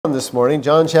1 this morning,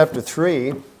 John chapter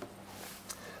 3.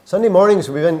 Sunday mornings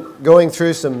we've been going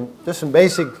through some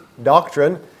basic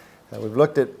doctrine. We've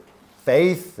looked at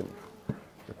faith and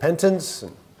repentance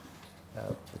and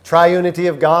the triunity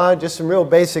of God, just some real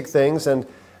basic things. And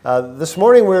this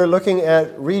morning we're looking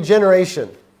at regeneration.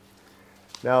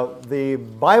 Now, the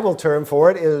Bible term for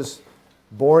it is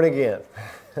born again.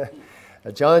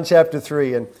 John chapter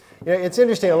 3. And you know, it's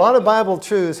interesting, a lot of Bible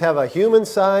truths have a human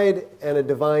side and a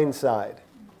divine side.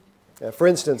 For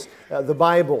instance, the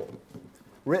Bible,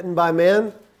 written by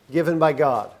men, given by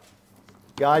God.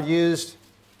 God used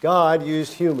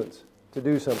humans to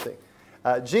do something.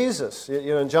 Jesus,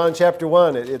 in John chapter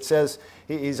 1, it says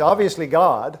he's obviously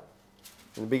God.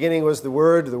 In the beginning was the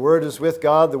Word was with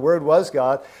God, the Word was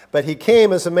God, but he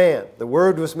came as a man. The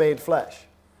Word was made flesh.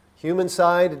 Human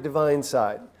side, divine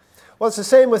side. Well, it's the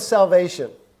same with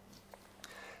salvation.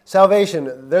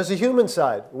 Salvation, there's a human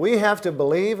side. We have to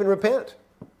believe and repent.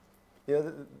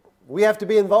 We have to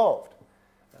be involved.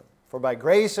 For by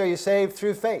grace are you saved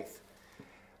through faith.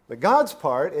 But God's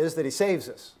part is that he saves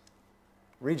us.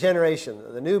 Regeneration,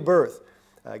 the new birth.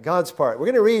 God's part. We're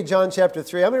going to read John chapter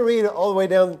 3. I'm going to read all the way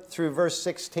down through verse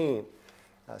 16.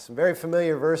 Some very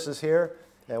familiar verses here.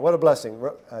 And what a blessing.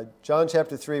 John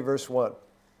chapter 3, verse 1.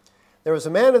 There was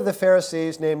a man of the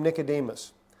Pharisees named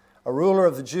Nicodemus, a ruler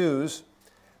of the Jews.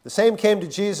 The same came to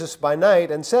Jesus by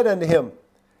night and said unto him,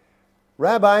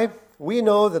 Rabbi, we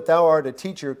know that thou art a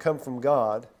teacher come from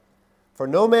God, for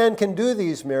no man can do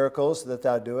these miracles that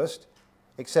thou doest,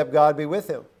 except God be with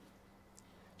him.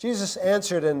 Jesus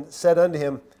answered and said unto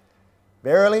him,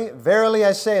 Verily, verily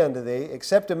I say unto thee,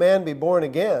 except a man be born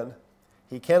again,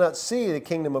 he cannot see the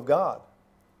kingdom of God.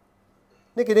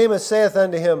 Nicodemus saith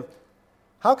unto him,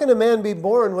 How can a man be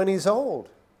born when he is old?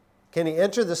 Can he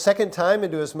enter the second time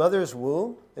into his mother's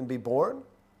womb and be born?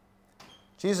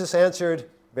 Jesus answered,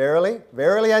 Verily,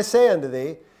 verily I say unto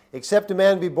thee, except a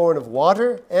man be born of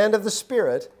water and of the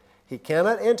Spirit, he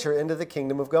cannot enter into the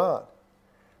kingdom of God.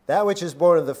 That which is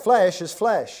born of the flesh is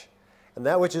flesh, and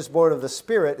that which is born of the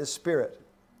Spirit is spirit.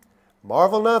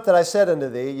 Marvel not that I said unto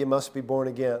thee, Ye must be born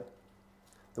again.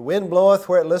 The wind bloweth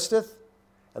where it listeth,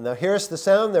 and thou hearest the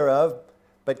sound thereof,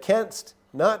 but canst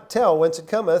not tell whence it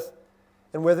cometh,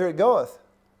 and whither it goeth.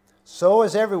 So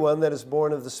is everyone that is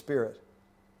born of the Spirit.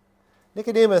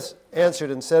 Nicodemus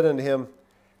answered and said unto him,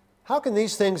 How can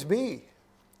these things be?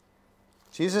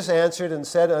 Jesus answered and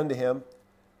said unto him,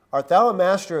 Art thou a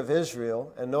master of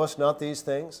Israel, and knowest not these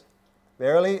things?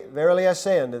 Verily, verily I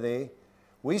say unto thee,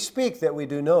 we speak that we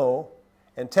do know,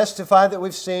 and testify that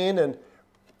we've seen, and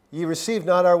ye receive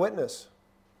not our witness.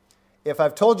 If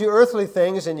I've told you earthly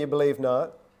things, and ye believe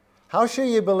not, how shall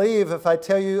ye believe if I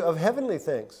tell you of heavenly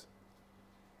things?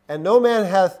 And no man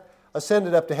hath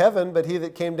ascended up to heaven, but he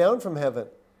that came down from heaven,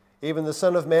 even the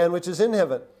Son of Man which is in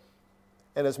heaven.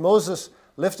 And as Moses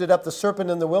lifted up the serpent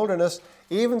in the wilderness,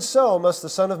 even so must the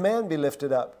Son of Man be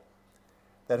lifted up,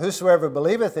 that whosoever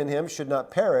believeth in him should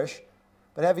not perish,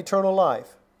 but have eternal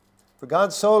life. For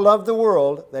God so loved the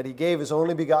world that he gave his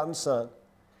only begotten Son,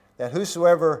 that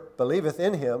whosoever believeth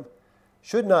in him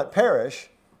should not perish,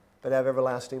 but have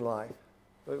everlasting life.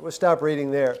 We'll stop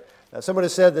reading there. Now, someone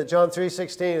has said that John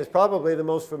 3:16 is probably the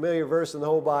most familiar verse in the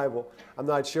whole Bible. I'm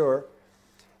not sure.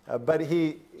 But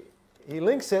he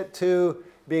links it to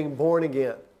being born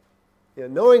again.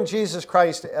 Knowing Jesus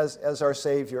Christ as our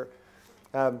Savior.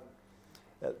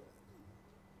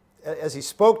 As he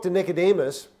spoke to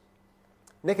Nicodemus,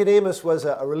 Nicodemus was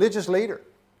a religious leader.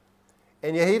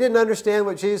 And yet he didn't understand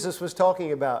what Jesus was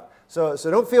talking about. So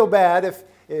don't feel bad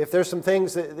if there's some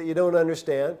things that you don't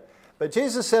understand. But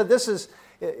Jesus said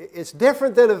it's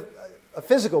different than a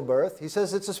physical birth. He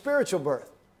says it's a spiritual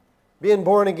birth, being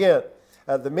born again.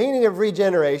 The meaning of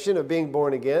regeneration, of being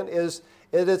born again, is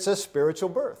it's a spiritual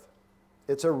birth.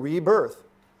 It's a rebirth.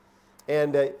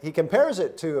 And he compares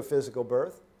it to a physical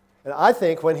birth. And I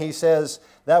think when he says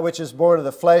that which is born of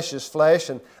the flesh is flesh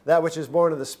and that which is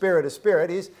born of the Spirit is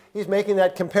spirit, he's making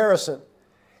that comparison.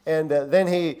 And then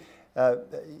he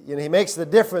makes the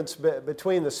difference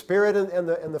between the Spirit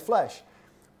and the flesh.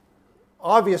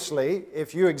 Obviously,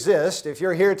 if you exist, if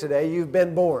you're here today, you've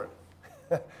been born.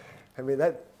 I mean,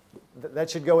 that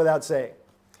should go without saying.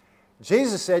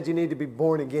 Jesus said you need to be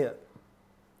born again.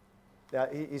 Now,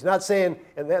 he's not saying,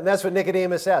 and that's what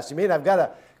Nicodemus asked. You mean I've got to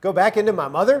go back into my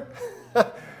mother?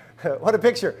 What a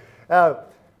picture.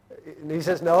 He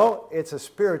says, no, it's a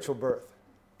spiritual birth.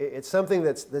 It's something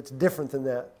that's different than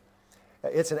that.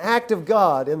 It's an act of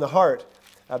God in the heart.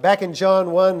 Back in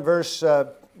John 1,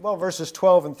 verses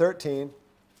 12 and 13,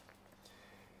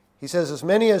 he says, As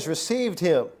many as received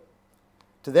him,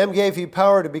 to them gave he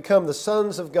power to become the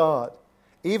sons of God,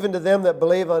 even to them that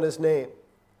believe on his name.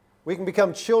 We can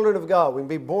become children of God. We can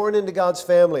be born into God's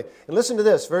family. And listen to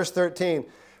this, verse 13,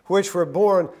 which were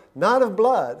born not of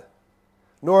blood,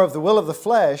 nor of the will of the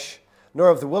flesh, nor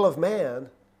of the will of man,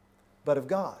 but of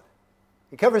God.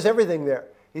 He covers everything there.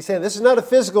 He's saying this is not a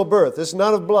physical birth. This is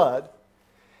not of blood.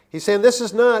 He's saying this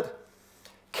is not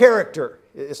character.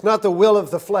 It's not the will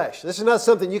of the flesh. This is not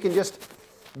something you can just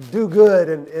do good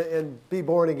and be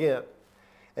born again.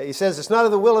 He says it's not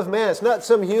of the will of man. It's not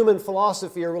some human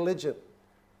philosophy or religion.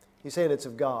 He's saying it's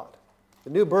of God. The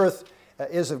new birth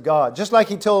is of God. Just like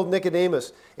he told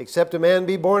Nicodemus, except a man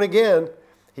be born again,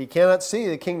 he cannot see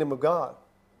the kingdom of God.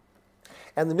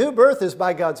 And the new birth is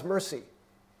by God's mercy.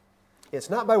 It's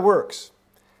not by works.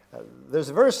 There's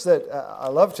a verse that I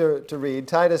love to read,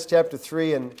 Titus chapter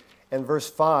 3 and verse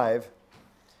 5.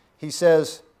 He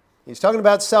says, he's talking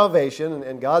about salvation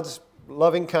and God's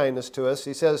loving kindness to us.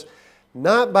 He says,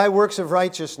 not by works of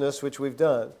righteousness which we've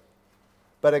done,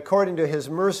 but according to his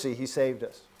mercy he saved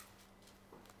us.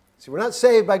 See, we're not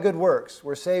saved by good works.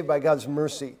 We're saved by God's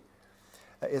mercy.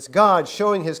 It's God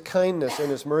showing his kindness and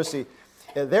his mercy.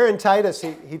 And there in Titus,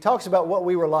 he talks about what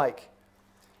we were like.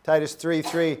 Titus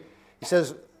 3:3, he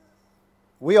says,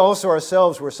 we also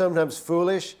ourselves were sometimes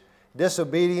foolish,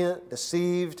 disobedient,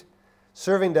 deceived,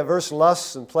 serving diverse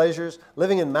lusts and pleasures,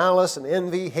 living in malice and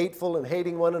envy, hateful and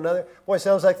hating one another. Boy, it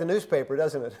sounds like the newspaper,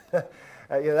 doesn't it?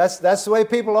 That's the way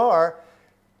people are.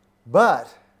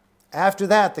 But after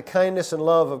that, the kindness and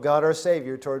love of God our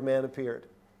Savior toward man appeared.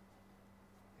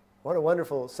 What a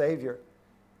wonderful Savior.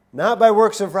 Not by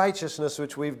works of righteousness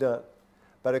which we've done,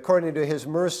 but according to his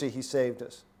mercy he saved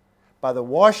us, by the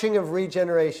washing of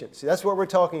regeneration. See, that's what we're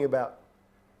talking about.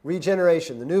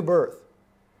 Regeneration, the new birth.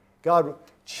 God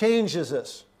changes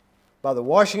us by the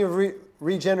washing of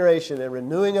regeneration and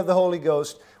renewing of the Holy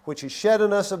Ghost, which he shed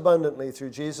on us abundantly through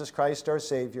Jesus Christ our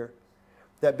Savior,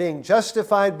 that being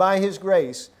justified by his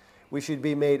grace, we should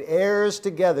be made heirs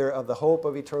together of the hope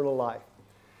of eternal life.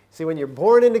 See, when you're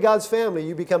born into God's family,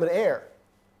 you become an heir.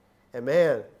 And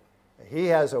man, he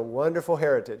has a wonderful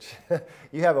heritage.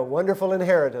 You have a wonderful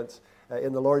inheritance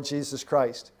in the Lord Jesus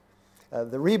Christ.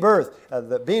 The rebirth,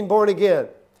 the being born again,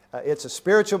 it's a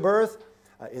spiritual birth.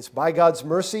 It's by God's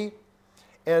mercy.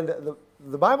 And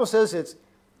the Bible says it's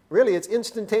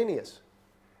instantaneous.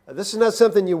 This is not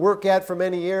something you work at for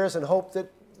many years and hope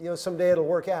that someday it'll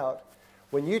work out.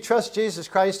 When you trust Jesus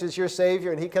Christ as your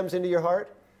Savior and he comes into your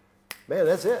heart, man,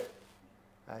 that's it.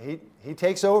 He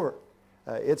takes over.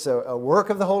 It's a work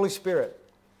of the Holy Spirit.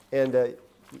 And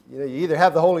you either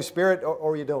have the Holy Spirit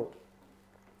or you don't.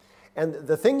 And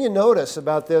the thing you notice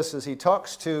about this as he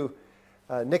talks to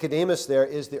Nicodemus there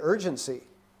is the urgency,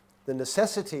 the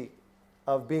necessity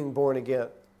of being born again.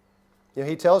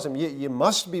 He tells him, you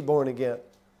must be born again.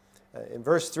 In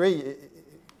verse 3,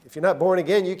 if you're not born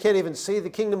again, you can't even see the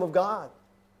kingdom of God.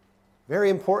 Very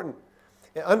important.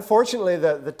 Unfortunately,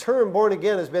 the term born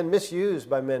again has been misused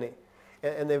by many.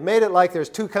 And they've made it like there's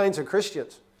two kinds of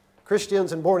Christians.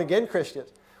 Christians and born again Christians.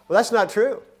 Well, that's not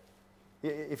true.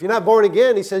 If you're not born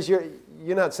again, he says you're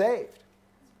not saved.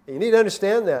 You need to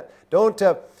understand that. Don't,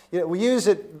 we use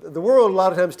it, the world a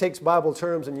lot of times takes Bible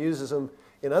terms and uses them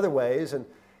in other ways. And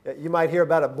you might hear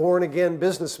about a born again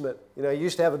businessman. He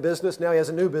used to have a business, now he has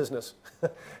a new business.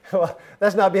 Well,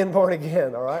 that's not being born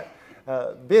again, all right?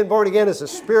 Being born again is a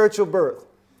spiritual birth.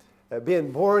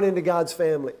 Being born into God's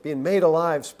family, being made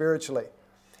alive spiritually.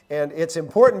 And it's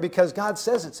important because God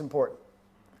says it's important.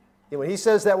 When he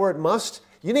says that word must,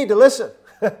 you need to listen.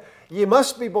 You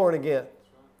must be born again.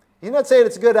 He's not saying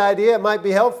it's a good idea, it might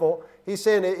be helpful. He's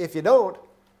saying if you don't,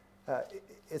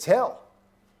 it's hell.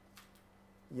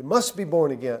 You must be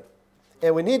born again.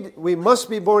 And we must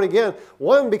be born again,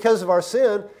 one, because of our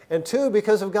sin, and two,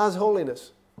 because of God's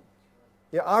holiness.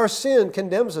 Our sin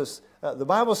condemns us. The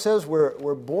Bible says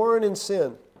we're born in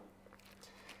sin.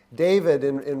 David,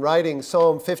 in writing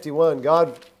Psalm 51,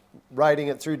 God writing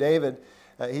it through David,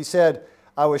 he said,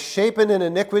 I was shapen in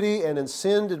iniquity, and in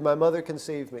sin did my mother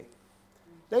conceive me.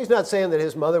 Now, he's not saying that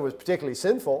his mother was particularly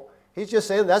sinful. He's just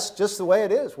saying that's just the way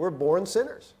it is. We're born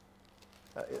sinners.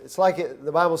 It's like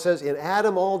the Bible says, in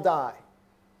Adam all die.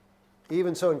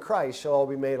 Even so in Christ shall all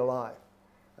be made alive.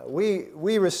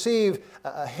 We receive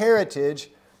a heritage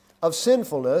of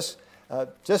sinfulness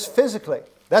just physically.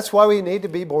 That's why we need to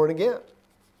be born again.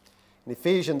 In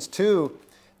Ephesians 2,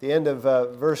 the end of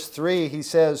verse 3, he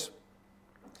says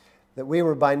that we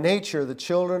were by nature the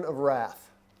children of wrath.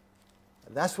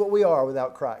 And that's what we are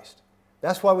without Christ.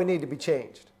 That's why we need to be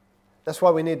changed. That's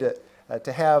why we need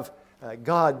to have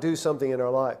God do something in our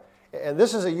life. And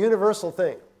this is a universal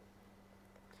thing.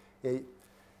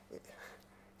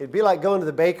 It'd be like going to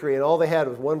the bakery and all they had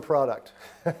was one product.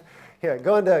 Yeah,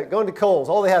 going to Kohl's,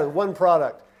 all they had was one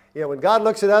product. Yeah, when God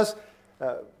looks at us,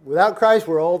 without Christ,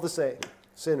 we're all the same.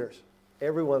 Sinners.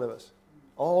 Every one of us.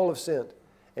 All have sinned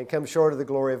and come short of the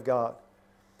glory of God.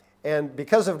 And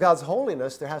because of God's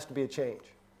holiness, there has to be a change.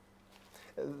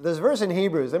 There's a verse in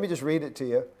Hebrews. Let me just read it to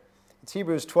you. It's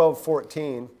Hebrews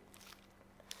 12:14.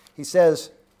 He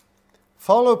says,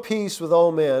 "Follow peace with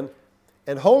all men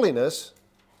and holiness,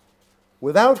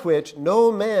 without which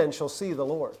no man shall see the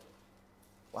Lord."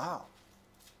 Wow.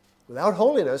 Without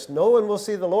holiness, no one will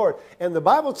see the Lord. And the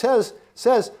Bible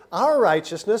says our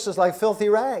righteousness is like filthy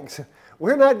rags.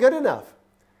 We're not good enough.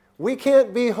 We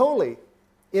can't be holy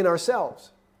in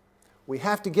ourselves. We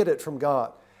have to get it from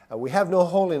God. We have no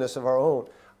holiness of our own.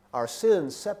 Our sin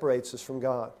separates us from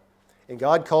God. And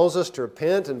God calls us to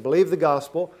repent and believe the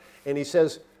gospel. And He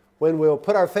says, when we'll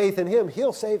put our faith in Him,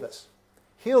 He'll save us.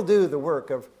 He'll do the work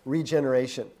of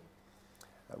regeneration.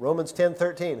 Romans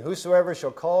 10:13, "Whosoever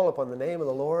shall call upon the name of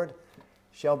the Lord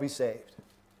shall be saved."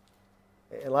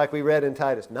 And like we read in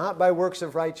Titus, not by works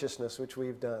of righteousness which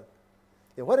we've done.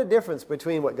 And what a difference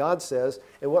between what God says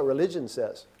and what religion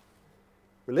says.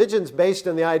 Religion's based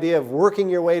on the idea of working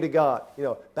your way to God,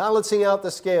 balancing out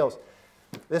the scales.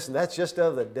 Listen, that's just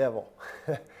of the devil.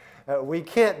 We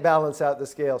can't balance out the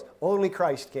scales. Only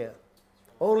Christ can.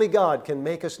 Only God can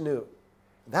make us new.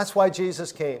 That's why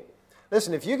Jesus came.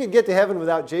 Listen, if you could get to heaven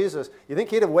without Jesus, you think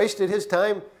He'd have wasted His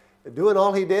time doing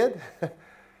all He did?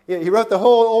 He wrote the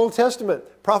whole Old Testament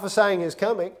prophesying His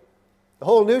coming. The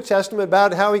whole New Testament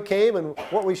about how He came and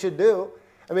what we should do.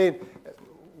 I mean,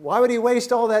 why would He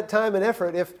waste all that time and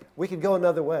effort if we could go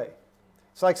another way?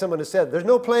 It's like someone has said, there's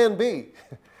no plan B.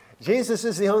 Jesus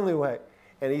is the only way.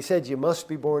 And He said, you must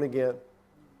be born again.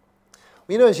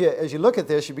 Well, as you look at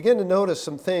this, you begin to notice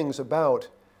some things about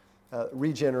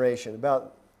regeneration,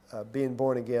 about being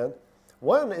born again.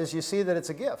 One is you see that it's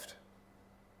a gift.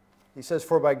 He says,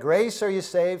 "For by grace are you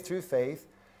saved through faith,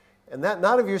 and that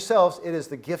not of yourselves, it is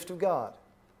the gift of God,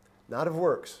 not of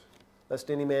works,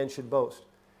 lest any man should boast."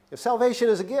 If salvation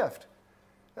is a gift.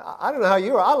 I don't know how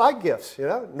you are. I like gifts,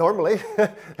 normally.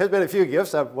 There's been a few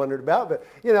gifts I've wondered about, but,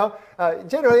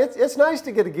 generally it's nice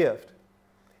to get a gift.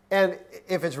 And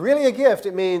if it's really a gift,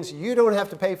 it means you don't have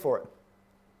to pay for it.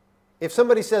 If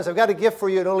somebody says, "I've got a gift for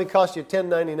you, it only costs you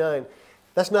 $10.99,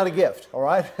 that's not a gift, all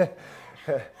right?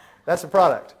 That's a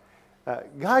product.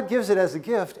 God gives it as a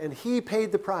gift, and He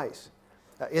paid the price.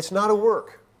 It's not a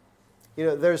work.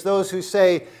 There's those who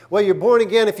say, well, you're born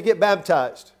again if you get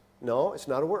baptized. No, it's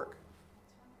not a work.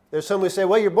 There's some who say,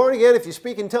 well, you're born again if you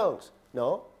speak in tongues.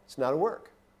 No, it's not a work.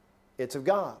 It's of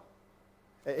God.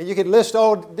 And you could list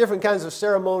all different kinds of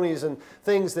ceremonies and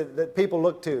things that people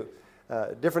look to,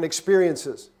 different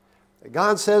experiences.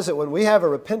 God says that when we have a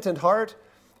repentant heart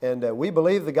and we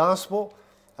believe the gospel,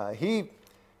 He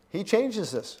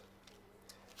changes us.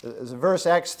 There's a verse,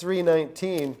 Acts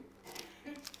 3:19,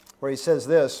 where He says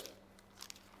this,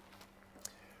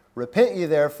 "Repent ye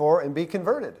therefore and be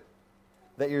converted,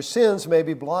 that your sins may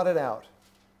be blotted out,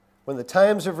 when the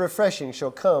times of refreshing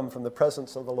shall come from the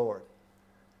presence of the Lord."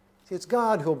 See, it's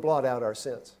God who'll blot out our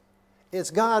sins. It's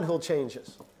God who'll change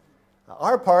us.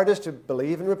 Our part is to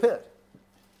believe and repent.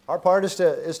 Our part is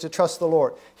to trust the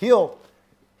Lord. He'll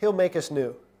make us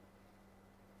new.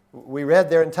 We read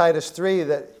there in Titus 3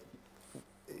 that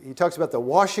he talks about the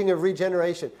washing of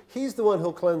regeneration. He's the one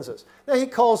who'll cleanse us. Now, He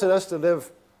calls on us to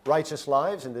live righteous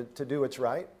lives and to do what's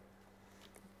right.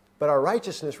 But our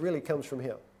righteousness really comes from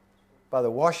Him, by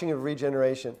the washing of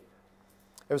regeneration.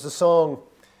 There was a song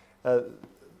I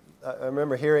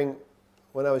remember hearing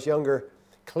when I was younger,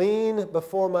 "Clean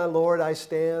before my Lord I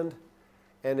stand,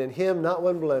 and in Him not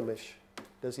one blemish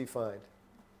does He find."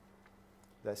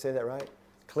 Did I say that right?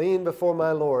 "Clean before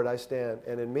my Lord I stand,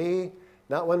 and in me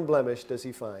not one blemish does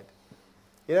He find."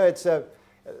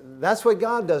 That's what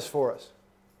God does for us.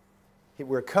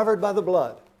 We're covered by the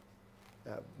blood.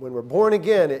 When we're born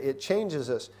again, it changes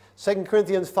us. 2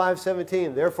 Corinthians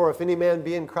 5:17, "Therefore, if any man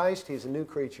be in Christ, he's a new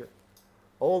creature.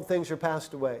 Old things are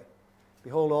passed away.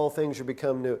 Behold, all things are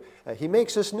become new." He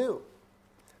makes us new.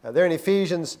 There in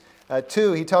Ephesians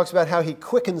 2, he talks about how He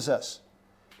quickens us.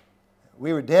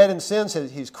 We were dead in sins.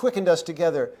 He's quickened us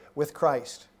together with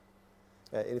Christ.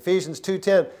 In Ephesians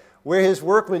 2:10, we're His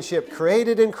workmanship,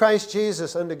 created in Christ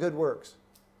Jesus unto good works.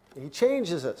 He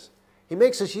changes us. He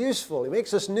makes us useful. He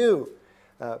makes us new.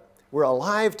 We're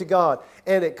alive to God.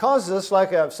 And it causes us,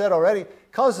 like I've said already,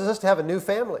 causes us to have a new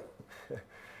family.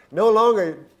 No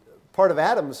longer part of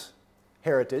Adam's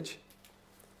heritage,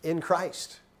 in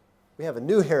Christ. We have a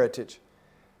new heritage.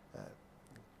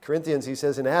 Corinthians, he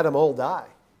says, in Adam all die.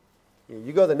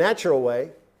 You go the natural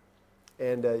way,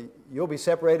 and you'll be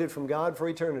separated from God for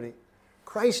eternity.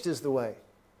 Christ is the way.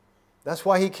 That's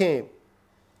why He came.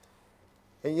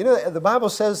 And you know, the Bible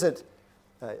says that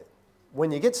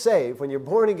when you get saved, when you're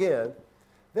born again,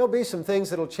 there'll be some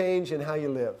things that'll change in how you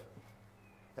live.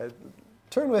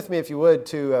 Turn with me, if you would,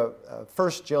 to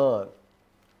 1 John.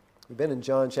 We've been in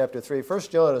John chapter 3. 1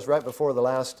 John is right before the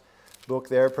last book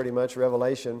there, pretty much,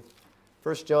 Revelation.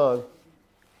 1 John.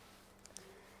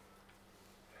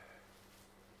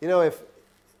 You know, if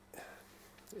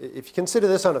you consider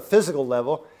this on a physical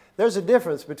level, there's a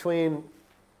difference between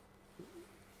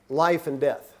life and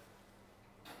death.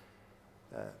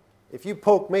 If you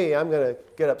poke me, I'm going to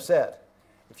get upset.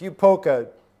 If you poke a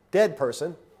dead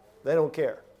person, they don't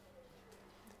care.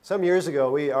 Some years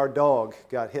ago, our dog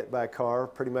got hit by a car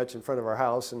pretty much in front of our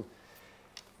house, and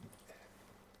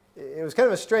it was kind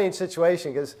of a strange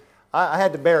situation because I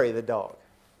had to bury the dog.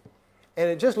 And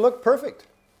it just looked perfect.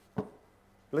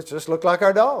 It just looked like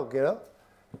our dog, you know.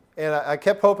 And I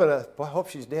kept hoping, I hope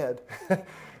she's dead,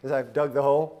 as I dug the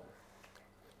hole.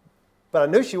 But I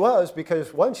knew she was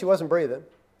because, one, she wasn't breathing.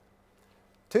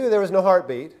 Two, there was no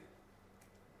heartbeat.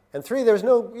 And three, there's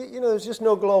just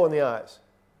no glow in the eyes.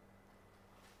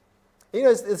 You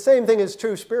know, the same thing is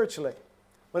true spiritually.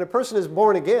 When a person is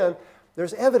born again,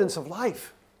 there's evidence of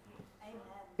life. Amen.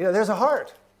 You know, there's a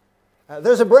heart.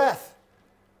 There's a breath.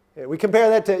 We compare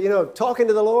that to, you know, talking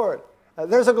to the Lord.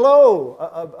 There's a glow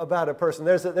about a person.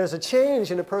 There's a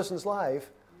change in a person's life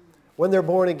when they're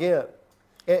born again.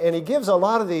 And he gives a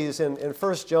lot of these in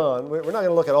 1 John. We're not going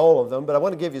to look at all of them, but I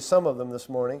want to give you some of them this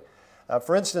morning.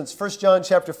 For instance, 1 John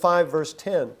chapter 5, verse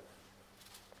 10.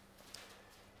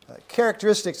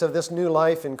 Characteristics of this new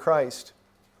life in Christ.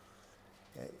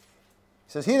 He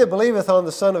says, "He that believeth on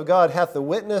the Son of God hath the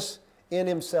witness in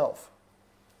himself."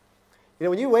 You know,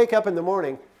 when you wake up in the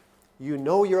morning, you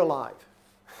know you're alive.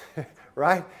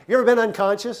 Right? You ever been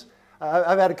unconscious?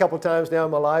 I've had a couple times now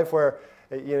in my life where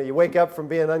you wake up from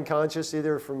being unconscious,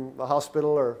 either from the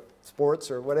hospital or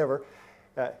sports or whatever.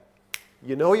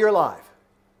 You know you're alive.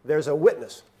 There's a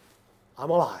witness. I'm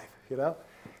alive, you know.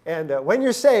 And when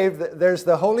you're saved, there's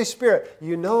the Holy Spirit.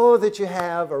 You know that you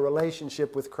have a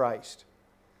relationship with Christ.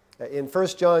 In 1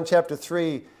 John chapter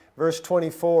 3, verse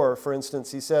 24, for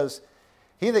instance, he says,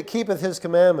 "He that keepeth His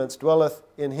commandments dwelleth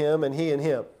in Him, and He in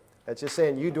him." That's just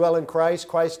saying you dwell in Christ,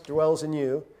 Christ dwells in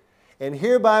you. "And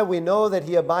hereby we know that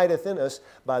He abideth in us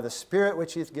by the Spirit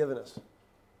which He hath given us."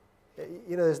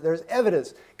 You know, there's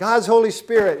evidence. God's Holy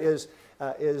Spirit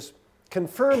is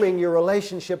confirming your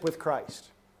relationship with Christ.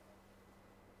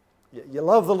 You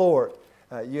love the Lord.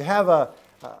 You have a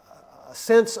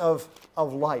sense of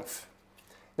life.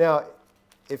 Now,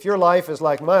 if your life is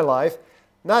like my life,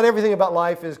 not everything about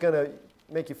life is going to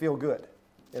make you feel good,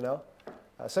 you know.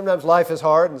 Sometimes life is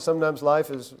hard, and sometimes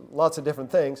life is lots of different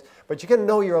things, but you're going to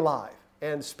know you're alive.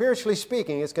 And spiritually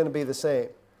speaking, it's going to be the same.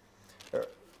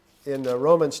 In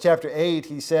Romans chapter 8,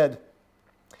 he said,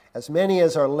 "As many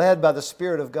as are led by the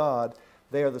Spirit of God,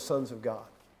 they are the sons of God."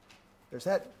 There's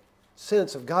that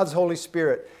sense of God's Holy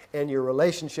Spirit and your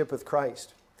relationship with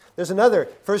Christ. There's another,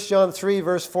 1 John 3,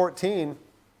 verse 14.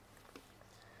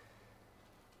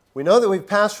 "We know that we've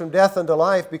passed from death unto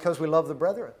life because we love the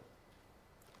brethren."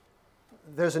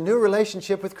 There's a new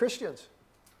relationship with Christians.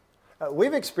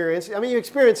 We've experienced, you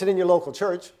experience it in your local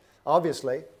church,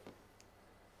 obviously.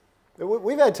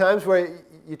 We've had times where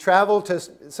you travel to,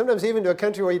 sometimes even to a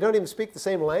country where you don't even speak the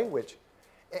same language.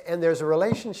 And there's a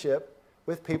relationship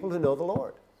with people who know the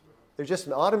Lord. There's just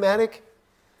an automatic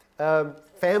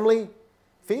family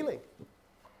feeling.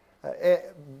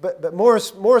 But more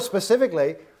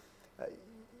specifically,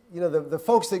 the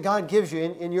folks that God gives you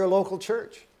in your local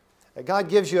church. God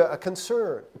gives you a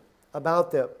concern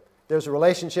about them. There's a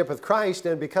relationship with Christ,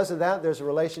 and because of that, there's a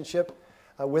relationship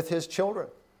with His children.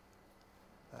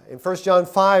 In 1 John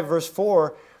 5, verse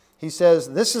 4, he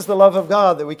says, "This is the love of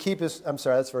God, that we keep His..."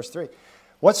 that's verse 3.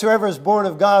 "Whatsoever is born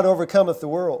of God overcometh the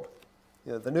world."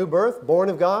 The new birth, born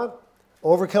of God,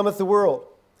 overcometh the world.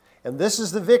 "And this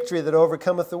is the victory that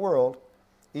overcometh the world,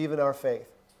 even our faith."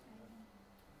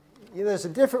 There's a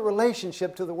different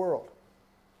relationship to the world.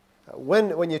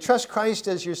 When you trust Christ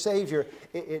as your Savior,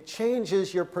 it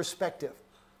changes your perspective.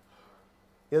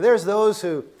 There's those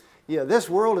who, this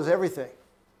world is everything.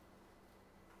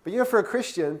 But for a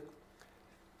Christian,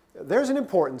 there's an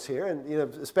importance here, and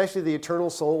especially the eternal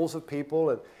souls of people,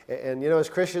 and as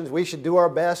Christians, we should do our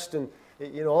best, and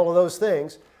all of those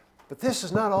things. But this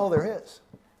is not all there is.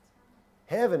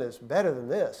 Heaven is better than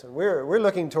this, and we're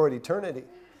looking toward eternity.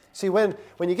 See, when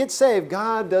you get saved,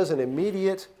 God does an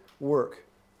immediate work.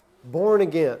 Born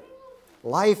again,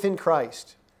 life in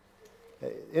Christ.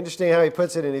 Interesting how he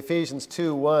puts it in Ephesians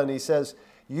 2:1. He says,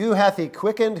 "You hath he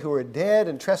quickened who are dead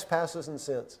in trespasses and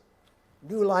sins."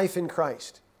 New life in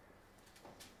Christ.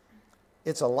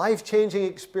 It's a life-changing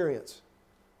experience.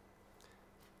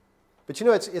 But you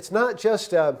know, it's not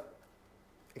just an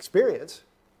experience.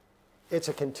 It's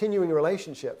a continuing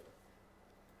relationship.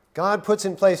 God puts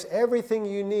in place everything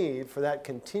you need for that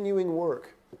continuing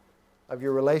work of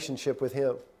your relationship with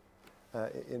Him.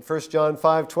 In 1 John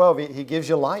 5:12, He gives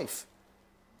you life.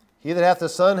 He that hath the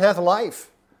Son hath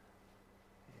life.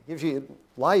 He gives you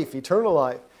life, eternal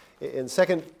life. In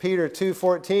 2 Peter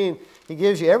 2:14, He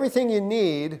gives you everything you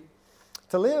need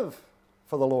to live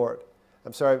for the Lord.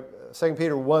 2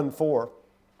 Peter 1:4.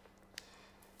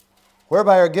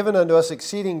 "Whereby are given unto us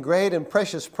exceeding great and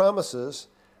precious promises,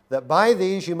 that by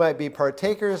these you might be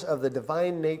partakers of the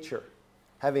divine nature,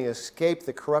 having escaped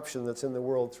the corruption that's in the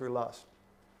world through lust."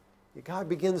 God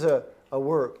begins a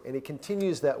work, and He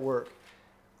continues that work.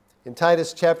 In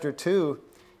Titus chapter 2,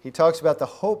 he talks about the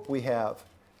hope we have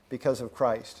because of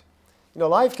Christ. You know,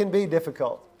 life can be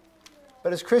difficult,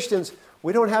 but as Christians,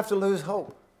 we don't have to lose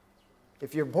hope.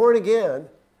 If you're born again,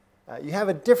 you have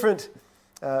a different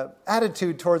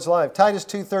attitude towards life. Titus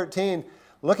 2:13,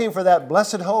 looking for that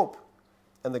blessed hope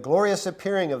and the glorious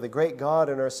appearing of the great God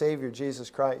and our Savior,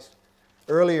 Jesus Christ.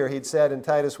 Earlier, he'd said in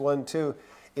Titus 1:2,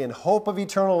 "In hope of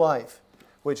eternal life,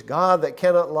 which God that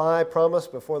cannot lie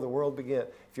promised before the world began."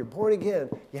 If you're born again,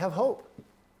 you have hope.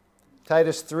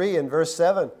 Titus 3 and verse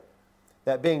 7,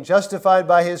 that being justified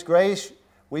by His grace,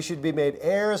 we should be made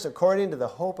heirs according to the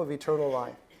hope of eternal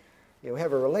life. You know, we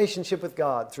have a relationship with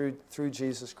God through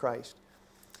Jesus Christ.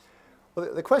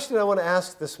 Well, the question I want to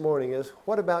ask this morning is,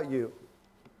 what about you?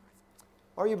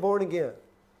 Are you born again?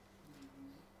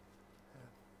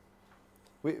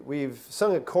 We've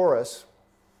sung a chorus.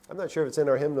 I'm not sure if it's in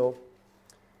our hymnal.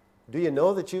 Do you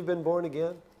know that you've been born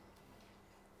again?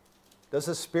 Does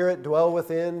the Spirit dwell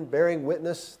within, bearing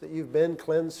witness that you've been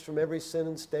cleansed from every sin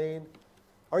and stain?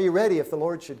 Are you ready if the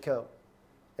Lord should come,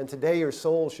 and today your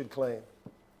soul should claim?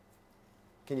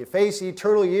 Can you face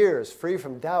eternal years free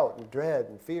from doubt and dread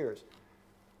and fears?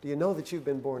 Do you know that you've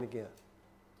been born again?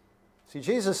 See,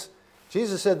 Jesus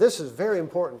said this is very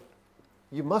important.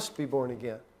 You must be born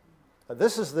again.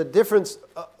 This is the difference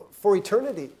for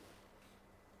eternity.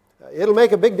 It'll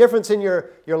make a big difference in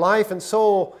your life and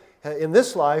soul in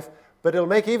this life, but it'll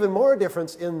make even more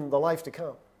difference in the life to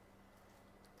come.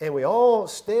 And we all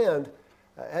stand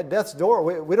at death's door.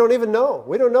 We don't even know.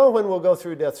 We don't know when we'll go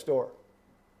through death's door.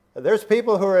 There's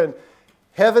people who are in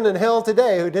heaven and hell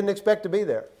today who didn't expect to be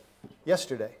there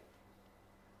yesterday.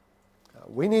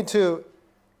 We need to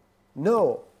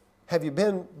know, have you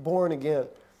been born again?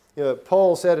 You know,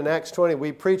 Paul said in Acts 20,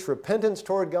 we preach repentance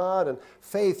toward God and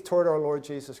faith toward our Lord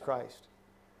Jesus Christ.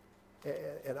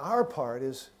 And our part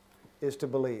is to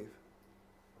believe.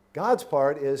 God's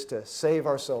part is to save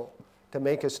our soul, to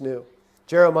make us new.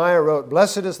 Jeremiah wrote,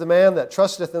 "Blessed is the man that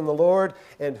trusteth in the Lord,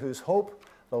 and whose hope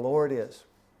the Lord is."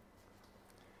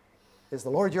 Is the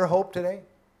Lord your hope today?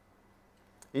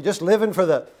 You just living for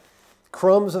the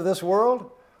crumbs of this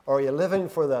world, or are you living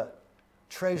for the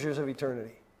treasures of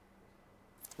eternity?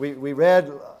 We read,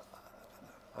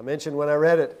 I mentioned when I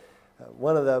read it,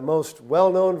 one of the most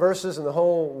well-known verses in the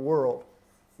whole world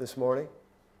this morning.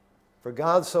 "For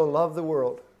God so loved the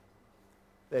world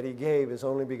that He gave His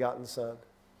only begotten Son,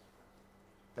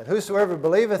 that whosoever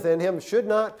believeth in Him should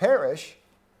not perish,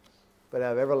 but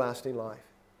have everlasting life."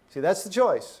 See, that's the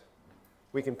choice.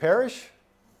 We can perish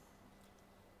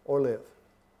or live.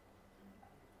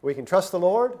 We can trust the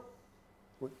Lord.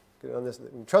 We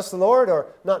can trust the Lord or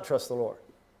not trust the Lord.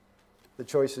 The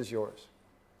choice is yours.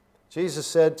 Jesus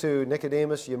said to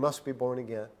Nicodemus, "You must be born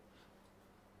again."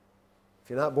 If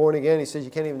you're not born again, He says,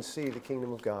 you can't even see the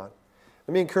kingdom of God.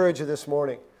 Let me encourage you this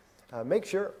morning. Make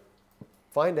sure.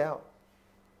 Find out.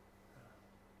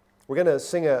 We're going to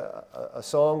sing a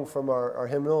song from our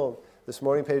hymnal this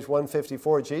morning, page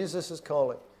 154. Jesus is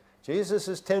calling. Jesus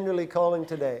is tenderly calling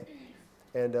today.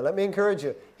 And let me encourage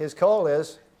you. His call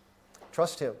is,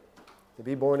 trust Him to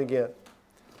be born again.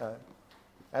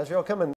 Azrael, come and